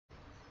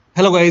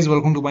Hello guys,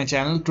 welcome to my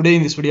channel. Today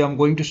in this video I'm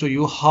going to show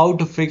you how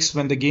to fix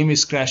when the game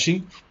is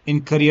crashing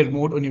in career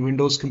mode on your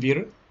Windows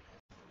computer.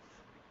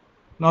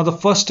 Now the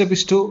first step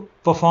is to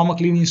perform a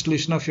clean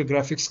installation of your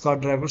graphics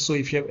card driver. So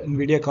if you have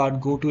NVIDIA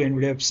card, go to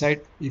NVIDIA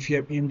website. If you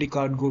have AMD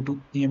card, go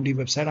to AMD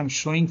website. I'm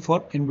showing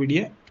for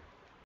NVIDIA.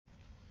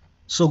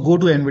 So go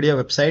to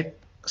NVIDIA website,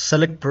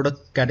 select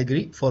product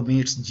category. For me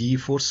it's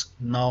GeForce.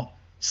 Now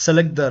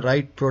select the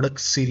right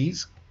product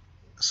series.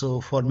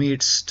 So for me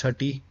it's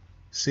 30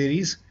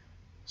 series.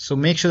 So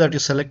make sure that you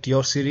select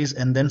your series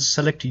and then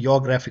select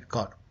your graphic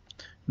card.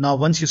 Now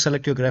once you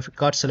select your graphic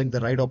card, select the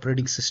right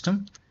operating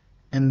system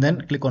and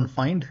then click on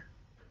find.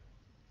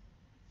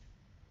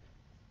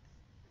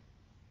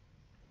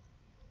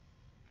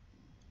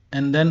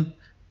 And then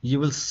you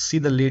will see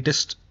the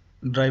latest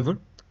driver.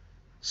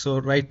 So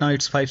right now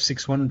it's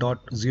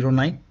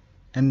 561.09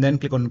 and then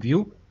click on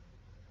view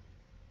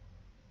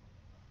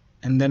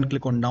and then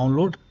click on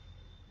download.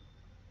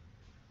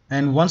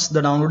 And once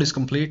the download is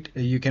complete,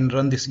 you can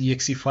run this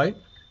exe file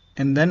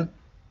and then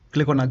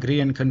click on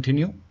agree and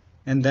continue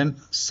and then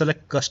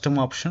select custom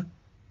option,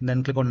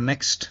 then click on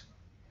next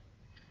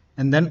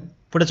and then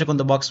put a check on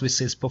the box which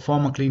says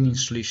perform a clean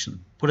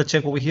installation. Put a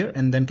check over here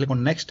and then click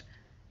on next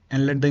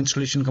and let the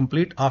installation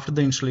complete. After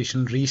the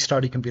installation,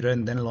 restart your computer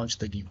and then launch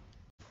the game.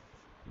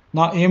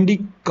 Now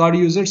AMD card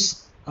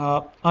users,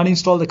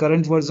 uninstall the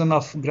current version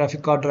of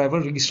graphic card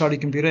driver, restart your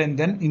computer and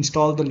then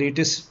install the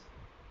latest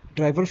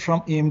driver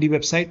from AMD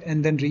website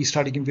and then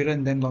restart your computer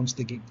and then launch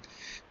the game.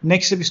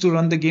 Next step is to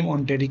run the game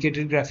on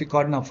dedicated graphic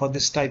card. Now for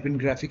this, type in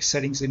graphics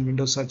settings in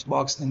Windows search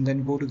box and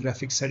then go to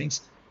graphics settings.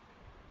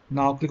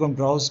 Now click on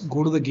browse,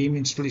 go to the game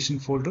installation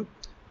folder.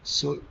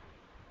 So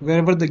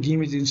wherever the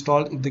game is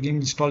installed, if the game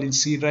is installed in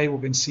C drive,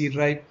 open C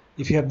drive.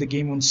 If you have the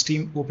game on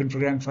Steam, open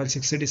program file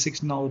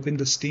 686. Now open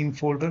the Steam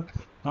folder.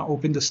 Now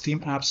open the Steam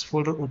apps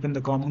folder, open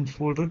the common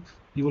folder.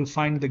 You will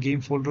find the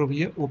game folder over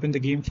here. Open the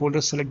game folder,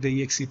 select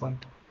the exe file.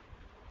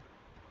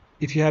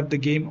 If you have the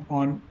game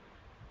on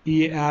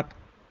EA app,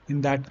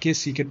 in that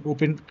case you can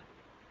open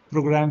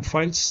program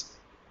files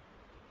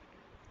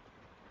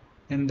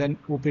and then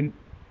open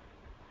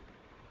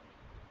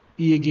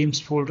EA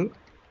games folder,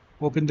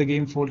 open the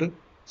game folder,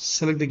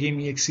 select the game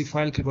exe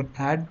file, click on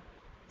add.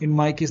 In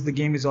my case the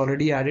game is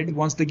already added.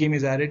 Once the game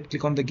is added,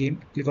 click on the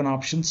game, click on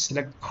options,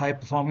 select high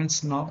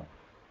performance. Now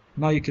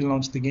you can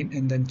launch the game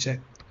and then check.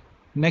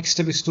 Next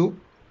step is to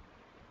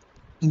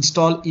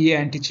install EA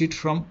AntiCheat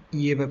from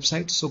EA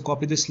website. So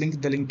copy this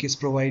link, the link is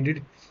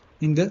provided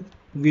in the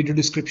video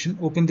description.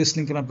 Open this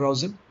link in a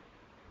browser.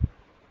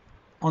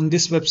 On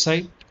this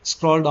website,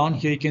 scroll down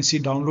here, you can see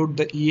download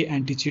the EA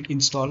AntiCheat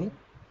installer.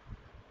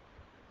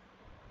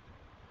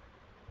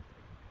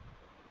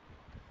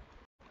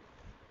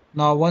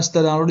 Now once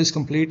the download is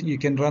complete, you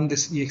can run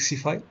this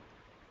exe file.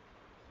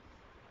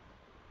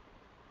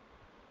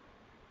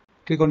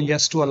 Click on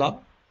yes to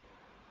allow.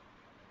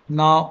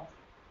 Now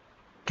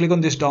click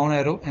on this down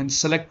arrow and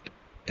select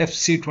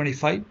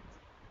FC25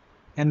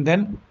 and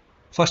then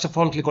first of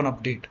all click on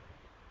update.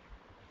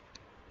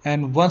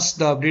 And once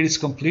the update is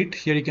complete,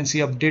 here you can see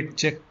update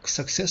check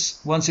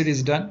success. Once it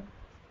is done,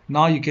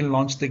 now you can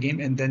launch the game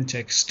and then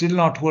check. Still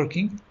not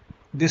working.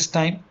 This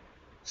time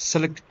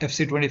select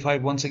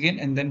FC25 once again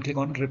and then click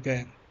on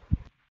repair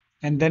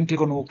and then click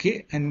on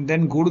OK and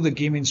then go to the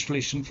game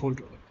installation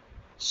folder.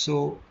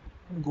 So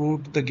go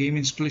to the game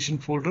installation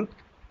folder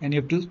and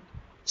you have to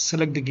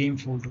select the game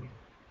folder.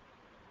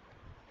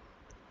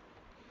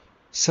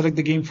 Select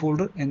the game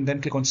folder and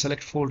then click on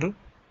select folder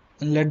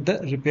and let the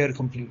repair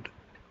complete.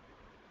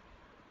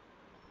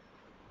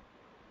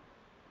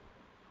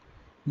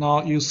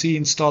 Now you see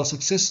install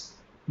success.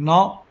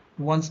 Now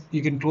once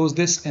you can close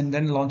this and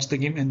then launch the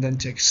game and then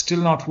check. Still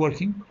not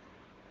working.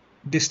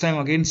 This time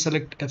again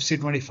select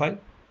FC25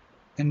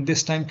 and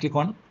this time click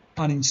on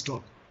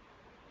uninstall.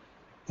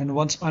 And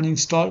once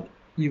uninstalled,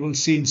 you will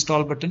see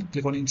install button.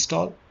 Click on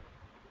install.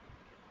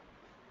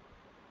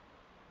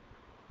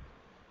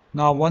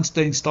 Now once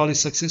the install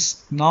is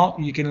success, now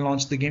you can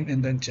launch the game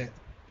and then check.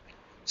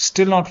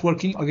 Still not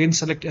working, again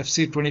select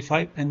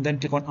FC25 and then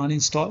click on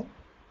uninstall.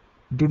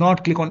 Do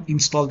not click on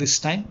install this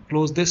time.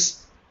 Close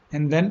this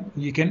and then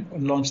you can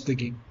launch the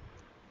game.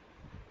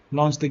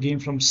 Launch the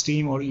game from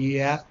Steam or EA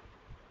app,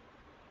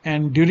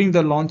 and during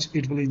the launch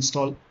it will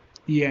install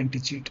EA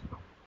AntiCheat.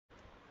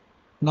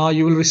 Now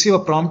you will receive a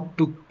prompt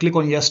to click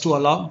on yes to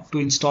allow to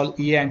install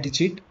EA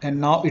AntiCheat,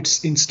 and now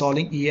it's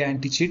installing EA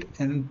AntiCheat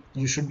and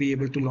you should be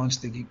able to launch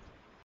the game.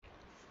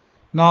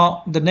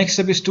 Now the next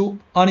step is to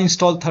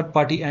uninstall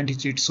third-party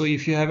AntiCheat. So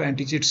if you have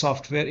AntiCheat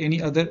software,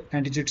 any other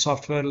AntiCheat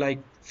software like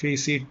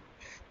faceit,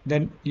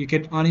 then you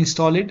can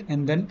uninstall it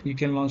and then you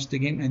can launch the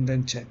game and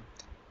then check.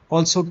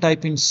 Also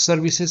type in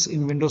services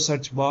in Windows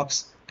search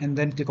box and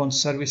then click on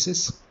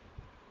services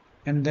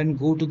and then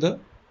go to the,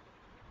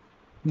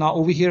 now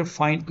over here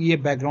find EA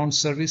background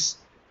service.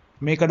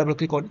 Make a double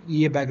click on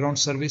EA background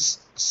service,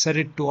 set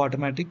it to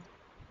automatic,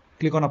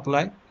 click on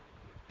apply,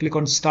 click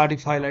on start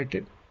if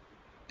highlighted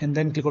and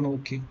then click on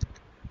OK.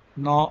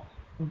 Now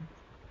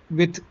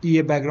with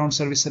EA background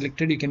service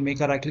selected, you can make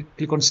a right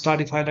click on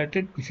start if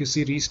highlighted. If you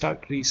see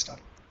restart,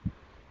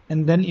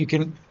 and then you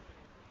can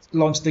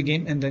launch the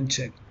game and then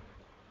check.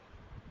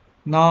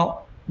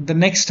 Now the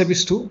next step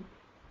is to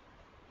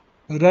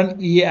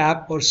run EA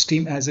app or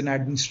Steam as an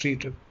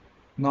administrator.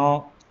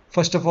 Now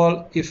first of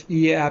all, if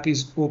EA app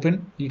is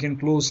open, you can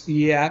close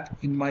EA app.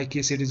 In my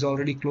case, it is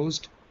already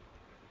closed.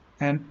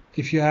 And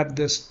if you have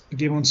this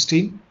game on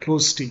Steam,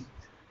 close Steam.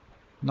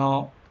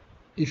 Now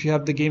if you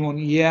have the game on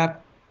EA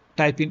app,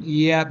 type in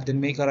EA app, then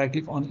make a right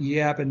click on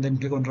EA app and then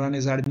click on run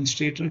as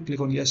administrator, click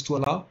on yes to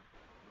allow,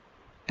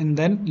 and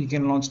then you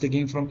can launch the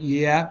game from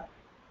EA app.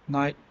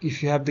 Now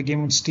if you have the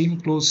game on Steam,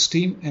 close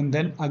Steam, and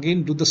then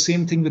again do the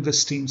same thing with the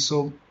Steam.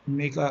 So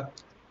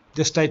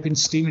just type in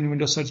Steam in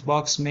Windows search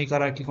box, make a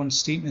right click on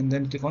Steam and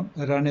then click on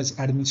run as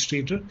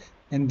administrator,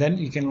 and then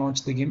you can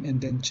launch the game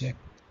and then check.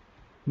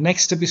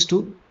 Next step is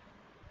to,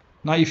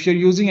 now if you're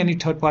using any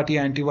third-party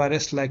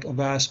antivirus like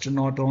Avast,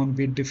 Norton,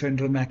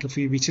 Bitdefender,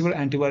 McAfee, whichever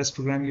antivirus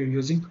program you're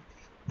using,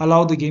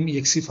 allow the game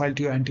exe file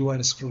to your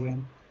antivirus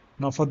program.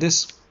 Now for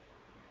this,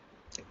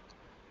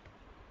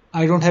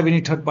 I don't have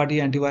any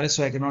third-party antivirus,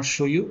 so I cannot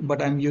show you,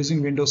 but I'm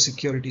using Windows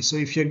Security. So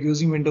if you're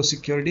using Windows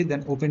Security,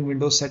 then open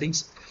Windows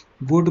Settings,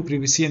 go to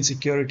Privacy and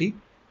Security.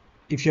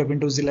 If you have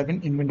Windows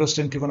 11, in Windows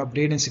 10, click on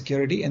Update and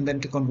Security, and then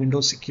click on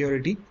Windows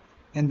Security,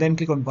 and then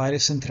click on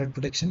Virus and Threat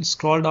Protection.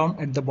 Scroll down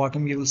at the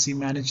bottom, you will see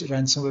Manage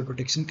Ransomware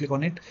Protection. Click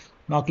on it.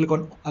 Now click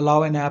on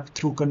Allow an app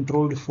through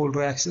controlled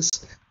folder access.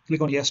 Click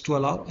on Yes to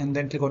allow, and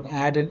then click on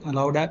Add an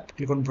allowed app.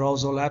 Click on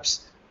Browse all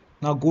apps.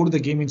 Now go to the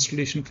game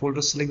installation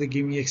folder, select the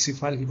game exe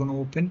file, click on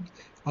Open.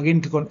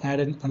 Again, click on Add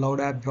an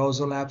allowed app,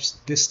 Browse all apps.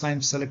 This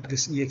time select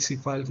this exe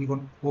file, click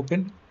on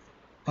Open.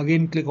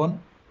 Again, click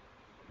on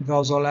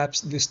Browse all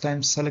apps. This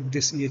time select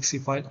this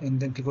exe file and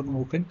then click on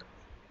Open.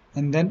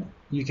 And then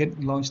you can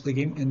launch the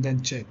game and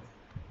then check.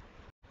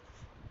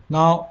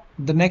 Now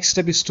the next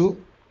step is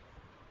to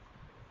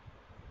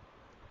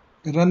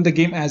run the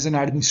game as an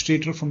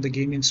administrator from the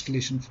game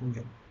installation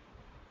folder.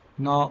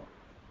 Now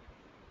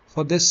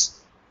for this,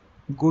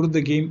 go to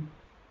the game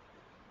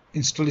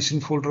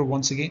installation folder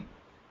once again,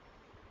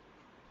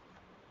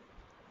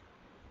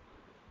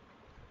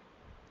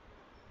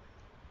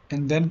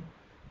 and then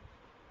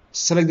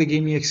select the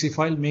game exe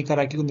file, make a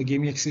right click on the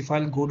game exe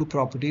file, go to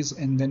properties,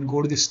 and then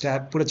go to this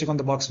tab, put a check on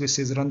the box which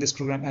says run this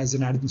program as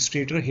an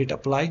administrator, hit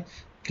apply,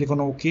 click on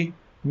OK,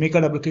 make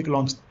a double click,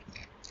 launch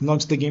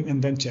the game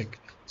and then check.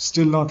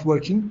 Still not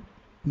working.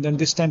 And then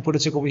this time put a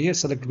check over here,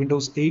 select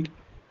Windows 8,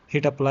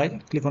 hit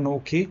apply, click on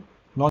OK,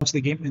 launch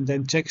the game and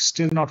then check.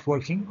 Still not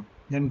working.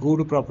 Then go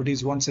to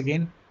properties once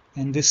again,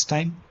 and this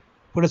time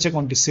put a check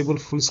on disable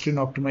full screen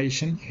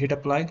optimization, hit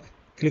apply,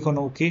 click on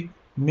OK,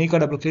 make a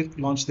double click,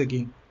 launch the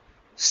game.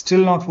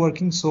 Still not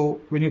working. So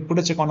when you put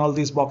a check on all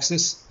these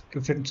boxes,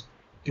 if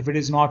it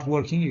is not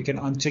working, you can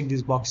uncheck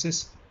these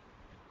boxes,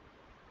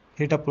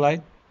 hit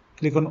apply,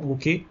 click on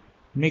OK,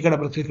 make a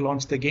double click,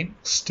 launch the game.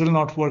 Still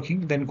not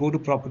working. Then go to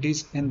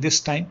properties, and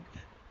this time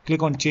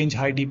click on change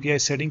high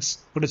DPI settings,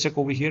 put a check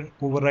over here,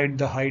 override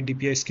the high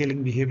DPI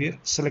scaling behavior,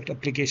 select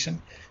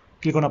application,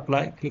 click on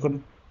apply, click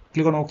on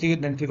OK,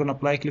 then click on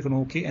apply, click on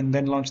OK, and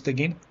then launch the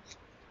game.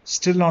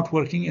 Still not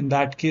working. In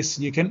that case,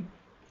 you can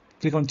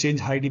click on change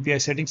high DPI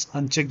settings,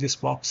 uncheck this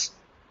box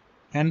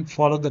and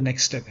follow the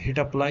next step, hit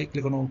apply,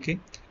 click on OK.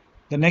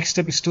 The next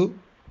step is to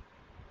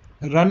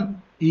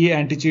run EA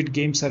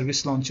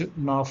AntiCheat.GameServiceLauncher.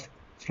 Now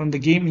from the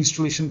game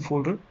installation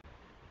folder,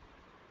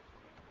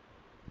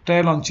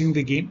 try launching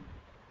the game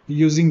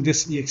using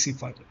this exe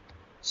file.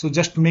 So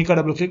just make a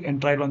double click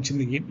and try launching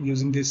the game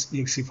using this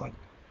exe file.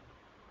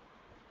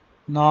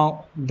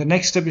 Now the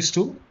next step is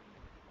to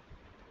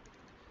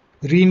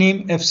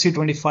rename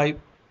FC25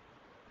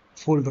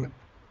 folder.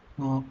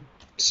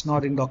 It's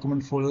not in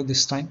document folder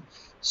this time.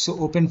 So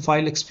open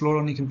File Explorer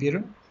on your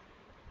computer,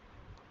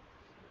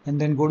 and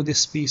then go to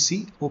this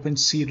PC, open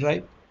C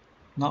drive.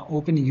 Now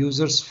open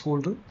users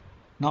folder.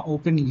 Now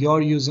open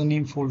your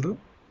username folder.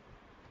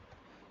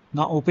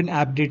 Now open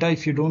app data.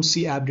 If you don't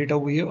see app data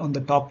over here, on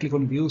the top click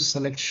on view,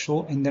 select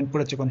show, and then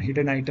put a check on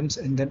hidden items,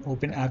 and then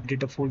open app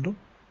data folder.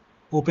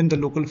 Open the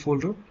local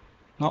folder.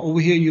 Now over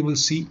here you will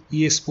see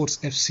EA Sports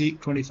FC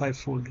 25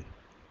 folder.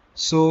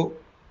 So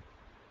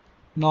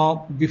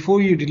now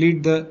before you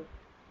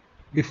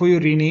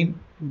rename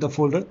the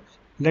folder,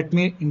 let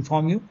me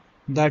inform you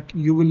that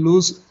you will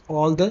lose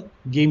all the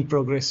game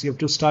progress. You have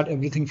to start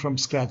everything from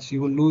scratch.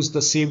 You will lose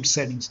the saved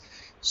settings.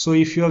 So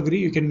if you agree,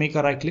 you can make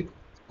a right click,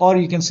 or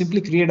you can simply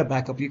create a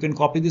backup. You can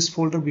copy this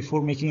folder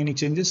before making any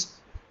changes,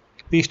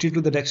 paste it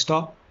to the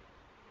desktop.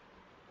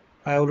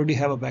 I already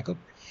have a backup.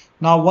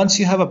 Now once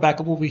you have a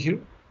backup over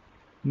here,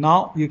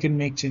 now you can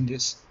make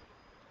changes.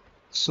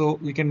 So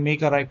you can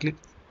make a right click,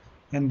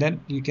 and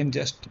then you can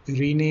just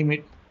rename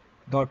it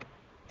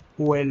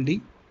 .old,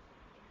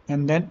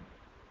 and then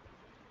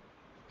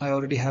I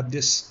already have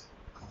this.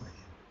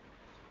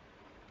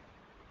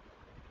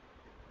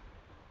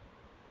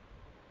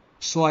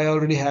 So I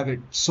already have it.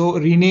 So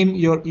rename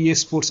your EA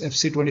Sports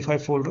FC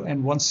 25 folder,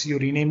 and once you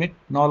rename it,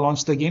 now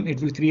launch the game.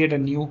 It will create a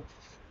new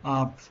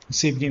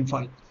save game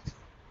file.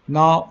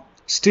 Now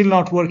still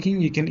not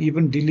working, you can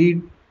even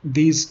delete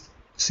these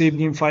save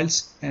game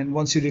files, and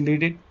once you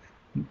delete it,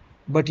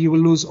 but you will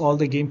lose all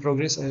the game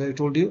progress as I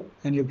told you,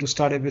 and you have to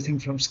start everything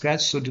from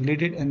scratch. So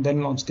delete it and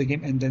then launch the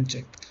game and then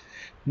check.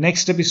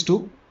 Next step is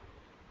to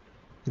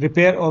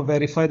repair or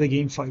verify the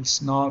game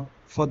files. Now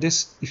for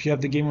this, if you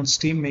have the game on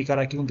Steam, make a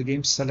right click on the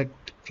game,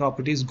 select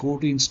properties, go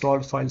to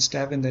installed files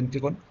tab, and then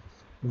click on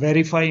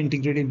verify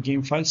integrated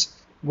game files.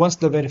 Once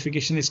the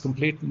verification is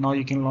complete, now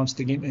you can launch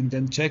the game and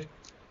then check.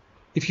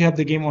 If you have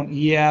the game on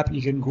EA app,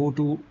 you can go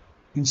to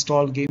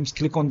install games,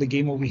 click on the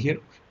game over here,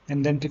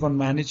 and then click on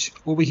manage.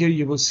 Over here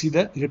you will see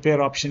the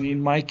repair option.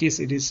 In my case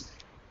it is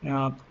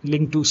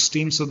linked to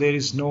Steam, so there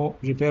is no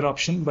repair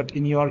option, but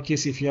in your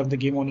case, if you have the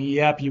game on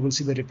EA app, you will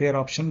see the repair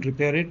option,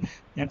 repair it,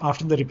 and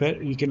after the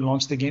repair you can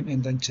launch the game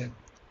and then check.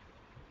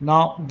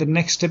 Now the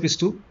next step is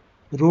to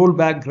roll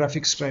back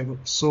graphics driver.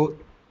 So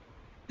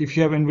if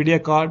you have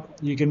NVIDIA card,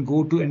 you can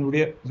go to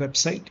NVIDIA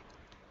website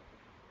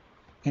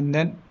and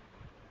then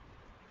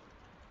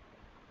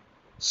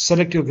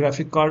select your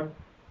graphic card.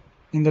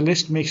 In the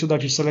list, make sure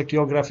that you select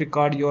your graphic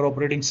card, your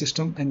operating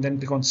system, and then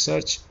click on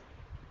search.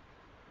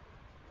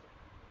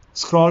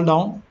 Scroll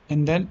down,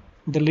 and then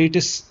the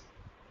latest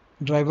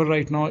driver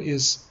right now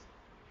is,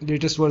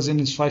 latest version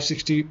is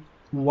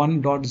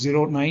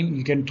 561.09.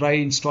 You can try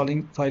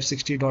installing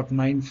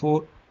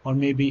 560.94 or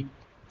maybe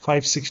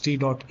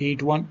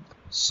 560.81.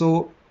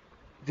 So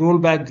roll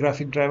back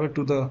graphic driver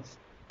to the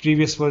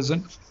previous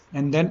version,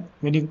 and then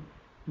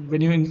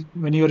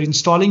when you're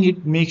installing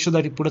it, make sure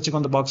that you put a check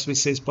on the box which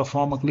says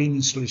perform a clean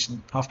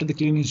installation. After the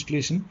clean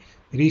installation,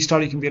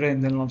 restart your computer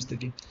and then launch the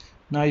game.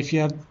 Now if you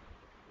have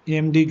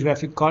AMD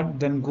graphic card,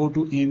 then go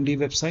to AMD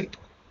website,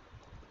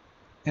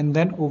 and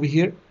then over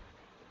here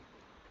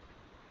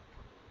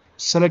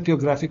select your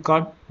graphic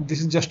card.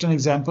 This is just an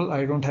example,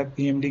 I don't have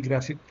AMD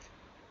graphic.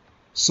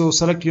 So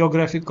select your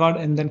graphic card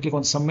and then click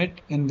on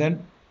submit, and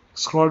then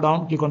scroll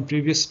down, click on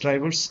previous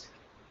drivers,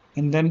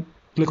 and then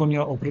click on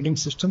your operating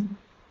system,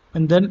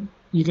 and then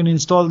you can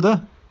install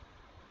the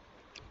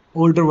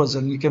older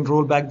version. You can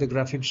roll back the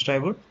graphics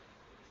driver,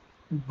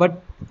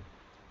 but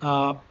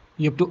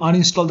you have to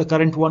uninstall the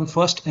current one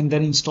first and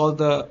then install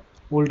the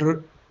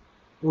older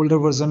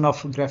version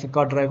of graphic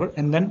card driver,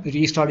 and then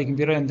restart your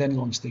computer and then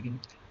launch the game.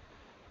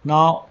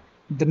 Now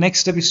the next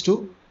step is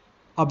to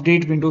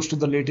update Windows to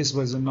the latest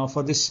version. Now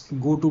for this,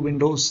 go to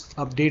Windows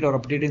Update or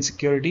Update in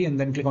Security, and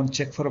then click on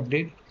check for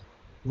update.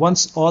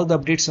 Once all the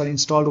updates are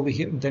installed over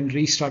here, then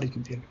restart your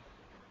computer,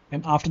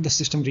 and after the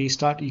system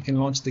restart, you can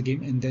launch the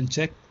game and then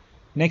check.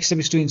 Next step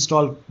is to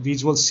install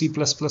Visual C++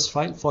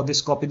 file. For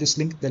this, copy this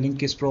link. The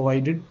link is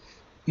provided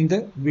in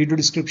the video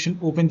description.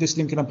 Open this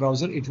link in a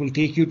browser. It will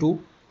take you to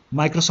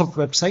Microsoft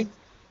website.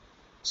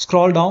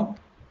 Scroll down.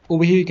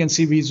 Over here you can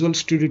see Visual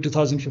Studio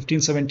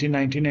 2015, 17,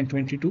 19 and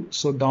 22.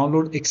 So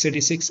download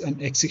x86 and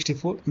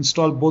x64.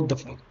 Install both the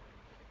file.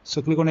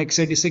 So click on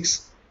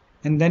x86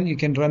 and then you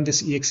can run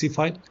this exe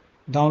file.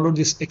 Download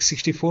this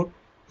x64.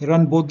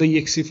 Run both the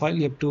exe file.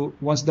 You have to,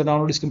 once the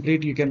download is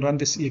complete, you can run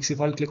this exe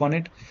file. Click on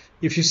it.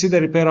 If you see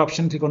the repair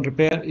option, click on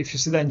repair. If you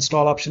see the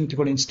install option, click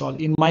on install.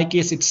 In my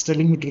case, it's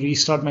telling me to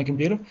restart my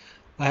computer.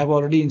 I have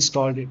already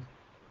installed it.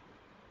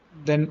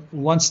 Then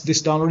once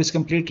this download is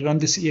complete, run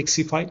this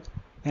exe file.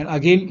 And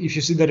again, if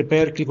you see the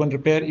repair, click on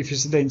repair. If you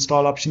see the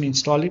install option,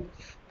 install it.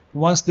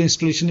 Once the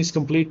installation is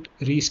complete,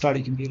 restart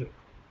your computer.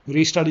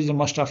 Restart is a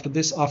must after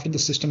this. After the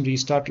system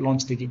restart,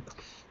 launch the game.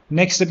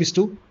 Next step is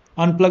to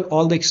unplug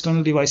all the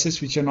external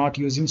devices which you're not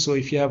using. So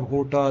if you have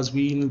HOTAS,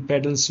 wheel,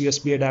 pedals,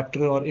 USB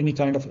adapter, or any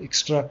kind of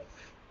extra,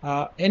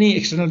 any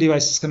external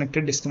devices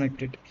connected,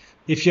 disconnect it.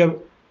 If you have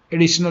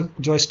additional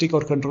joystick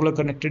or controller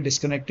connected,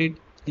 disconnect it.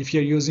 If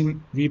you're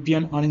using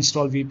VPN,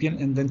 uninstall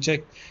VPN and then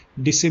check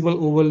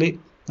disable overlay.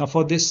 Now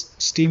for this,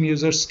 Steam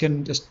users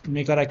can just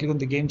make a right click on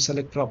the game,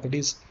 select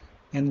properties,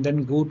 and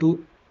then go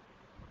to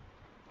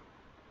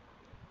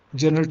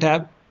general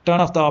tab,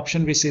 turn off the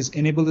option which says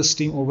enable the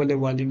Steam overlay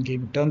while in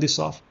game. Turn this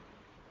off.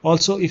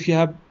 Also, if you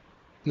have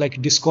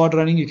like Discord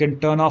running, you can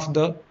turn off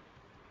the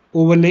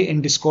overlay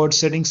in Discord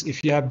settings.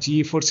 If you have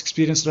GeForce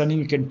Experience running,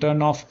 you can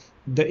turn off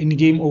the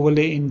in-game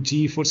overlay in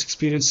GeForce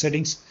Experience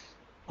settings,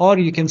 or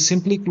you can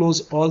simply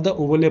close all the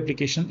overlay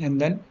application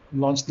and then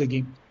launch the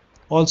game.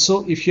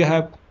 Also, if you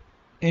have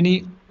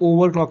any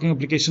overclocking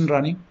application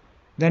running,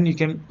 then you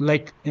can,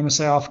 like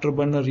MSI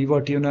Afterburner,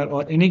 ReverTuner,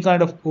 or any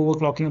kind of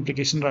overclocking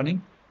application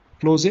running,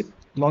 close it,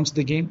 launch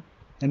the game,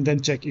 and then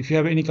check. If you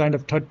have any kind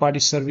of third-party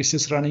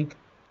services running,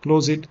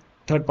 close it,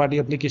 third-party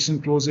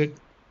application, close it.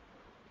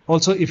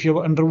 Also, if you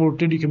have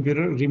undervolted your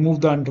computer,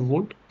 remove the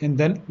undervolt and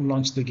then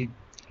launch the game.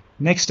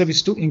 Next step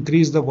is to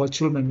increase the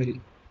virtual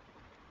memory.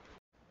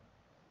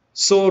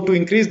 So to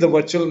increase the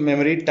virtual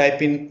memory,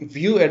 type in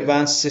View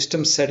Advanced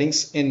System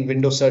Settings in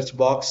Windows search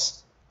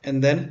box,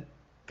 and then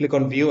click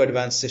on View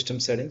Advanced System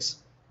Settings,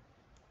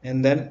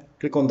 and then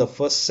click on the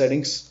first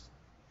settings,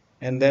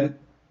 and then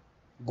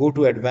go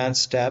to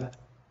Advanced tab,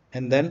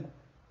 and then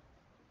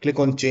click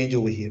on Change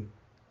over here,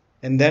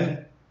 and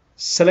then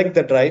select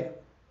the drive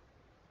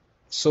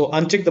So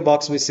uncheck the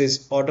box which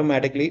says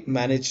automatically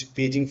manage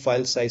paging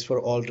file size for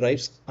all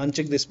drives.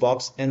 Uncheck this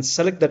box and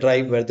select the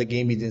drive where the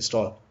game is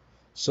installed.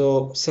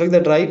 So select the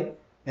drive,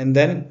 and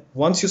then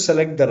once you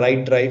select the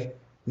right drive,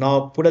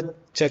 now put a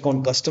check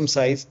on custom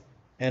size,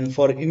 and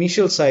for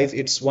initial size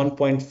it's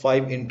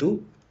 1.5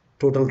 into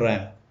total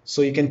RAM.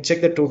 So you can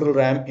check the total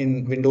RAM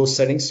in Windows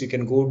settings. You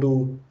can go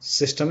to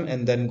system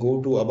and then go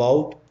to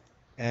about,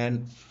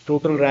 and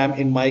total RAM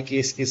in my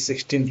case is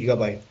 16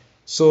 gigabyte.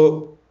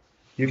 So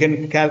you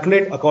can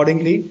calculate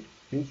accordingly.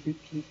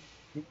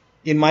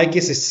 In my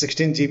case it's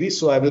 16 GB,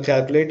 so I will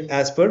calculate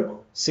as per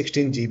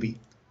 16 GB.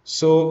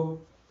 So,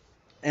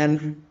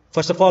 and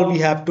first of all we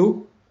have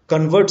to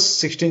convert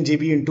 16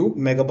 GB into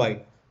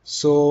megabyte.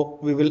 So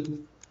we will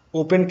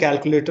open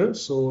calculator.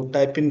 So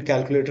type in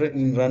calculator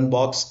in run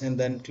box and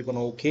then click on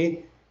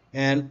OK,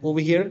 and over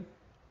here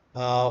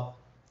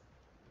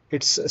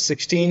it's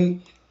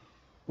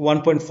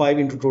 1.5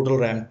 into total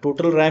RAM.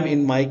 Total RAM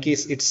in my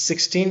case it's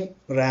 16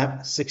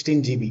 RAM,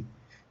 16 GB.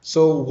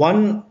 So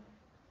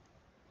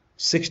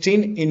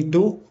 16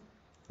 into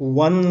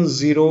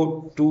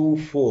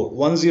 1024.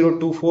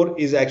 1024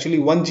 is actually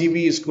 1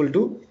 GB is equal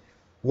to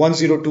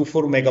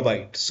 1024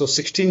 megabyte. So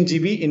 16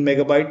 GB in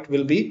megabyte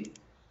will be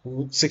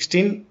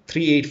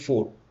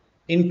 16384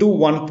 into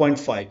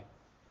 1.5.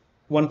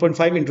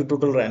 1.5 into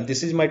total RAM.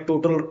 This is my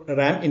total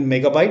RAM in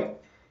megabyte.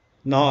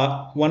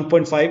 Now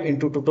 1.5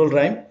 into total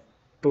RAM,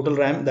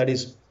 that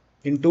is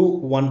into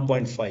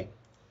 1.5.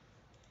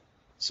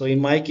 So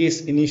in my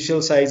case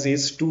initial size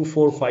is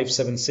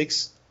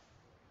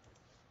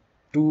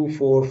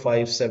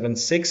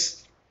 24576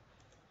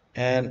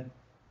 and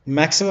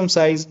maximum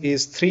size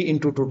is 3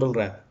 into total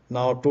RAM.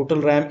 Now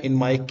total RAM in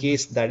my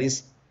case that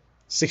is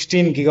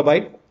 16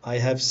 gigabyte. I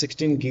have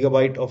 16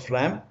 gigabyte of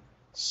RAM.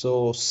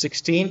 So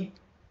 16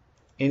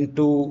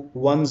 into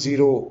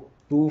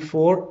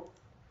 1024,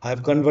 I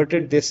have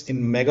converted this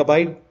in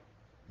megabyte.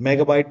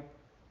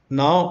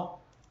 Now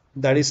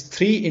that is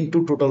 3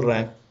 into total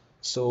RAM.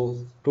 So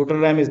total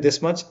RAM is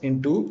this much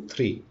into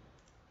 3,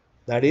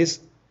 that is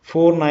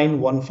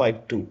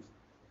 49152.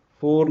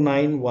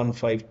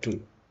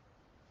 49152.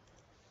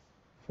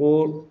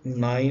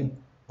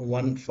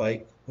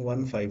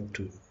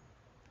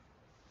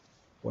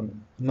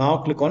 Now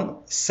click on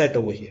set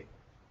over here,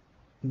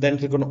 then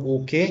click on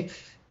OK,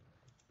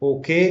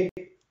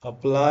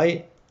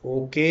 apply,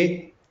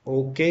 OK.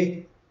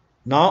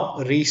 Now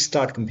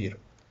restart computer.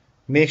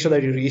 Make sure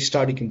that you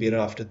restart your computer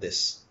after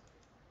this.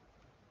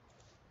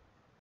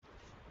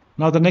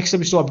 Now the next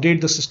step is to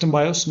update the system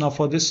BIOS. Now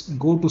for this,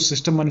 go to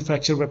system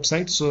manufacturer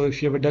website. So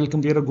if you have a Dell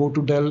computer, go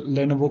to Dell.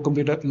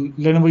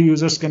 Lenovo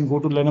users can go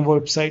to Lenovo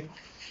website.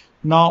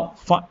 Now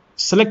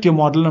select your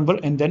model number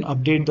and then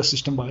update the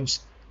system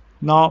BIOS.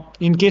 Now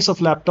in case of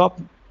laptop,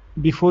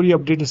 before you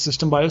update the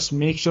system BIOS,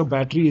 make sure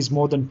battery is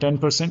more than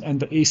 10% and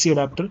the AC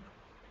adapter,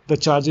 the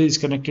charger, is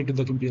connected to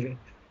the computer.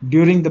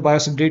 During the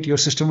BIOS update, your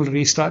system will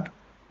restart.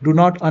 Do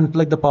not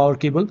unplug the power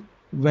cable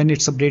when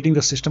it's updating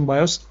the system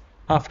BIOS.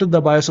 After the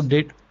BIOS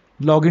update,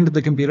 log into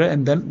the computer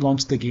and then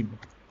launch the game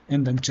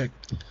and then check.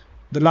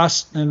 The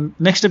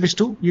next step is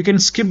you can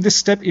skip this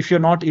step if you're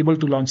not able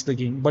to launch the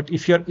game. But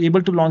if you're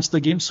able to launch the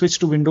game, switch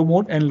to window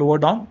mode and lower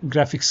down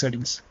graphics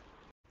settings.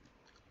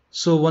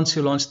 So once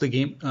you launch the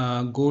game,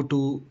 go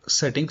to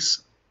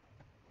settings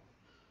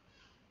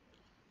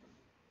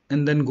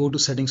and then go to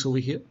settings over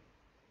here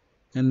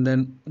and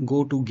then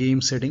go to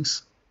game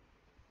settings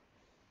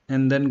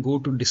and then go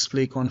to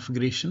display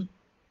configuration.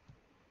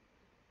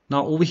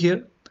 Now over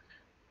here,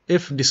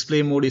 if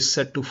display mode is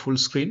set to full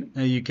screen,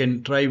 you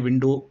can try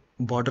window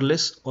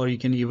borderless, or you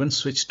can even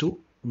switch to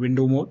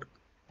window mode.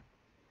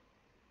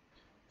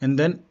 And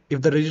then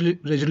if the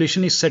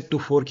resolution is set to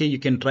 4K, you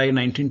can try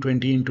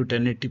 1920 into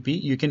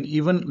 1080p. You can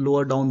even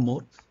lower down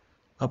more.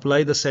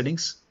 Apply the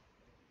settings,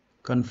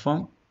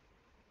 confirm.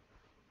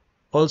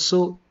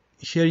 Also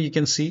here you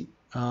can see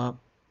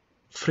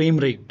frame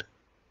rate.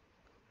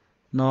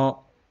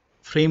 Now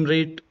frame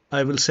rate,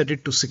 I will set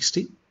it to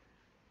 60.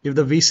 If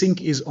the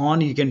VSync is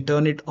on, you can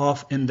turn it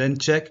off and then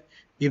check.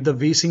 If the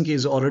VSync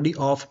is already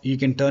off, you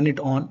can turn it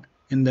on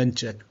and then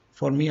check.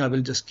 For me, I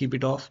will just keep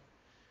it off.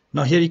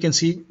 Now here you can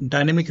see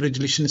dynamic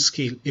resolution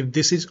scale. If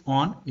this is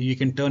on, you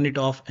can turn it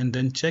off and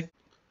then check.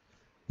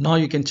 Now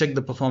you can check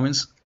the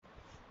performance.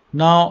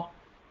 Now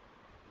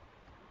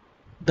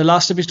the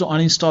last step is to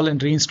uninstall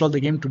and reinstall the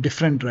game to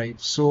different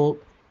drives. So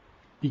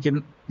you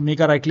can make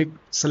a right click,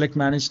 select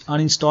manage,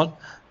 uninstall.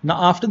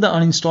 Now after the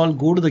uninstall,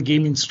 go to the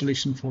game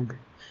installation folder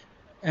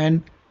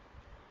and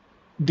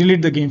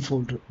delete the game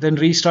folder. Then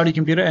restart your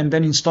computer and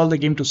then install the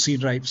game to C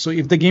drive. So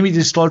if the game is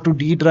installed to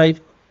D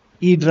drive,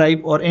 E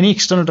drive, or any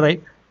external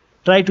drive,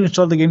 try to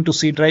install the game to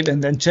C drive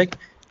and then check.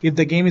 If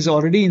the game is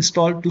already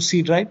installed to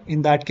C drive,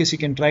 in that case you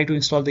can try to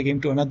install the game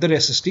to another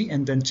SSD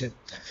and then check.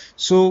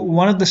 So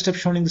one of the steps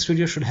shown in this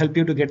video should help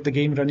you to get the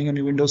game running on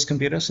your Windows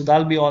computer. So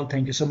that'll be all.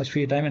 Thank you so much for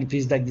your time, and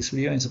please like this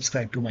video and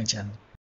subscribe to my channel.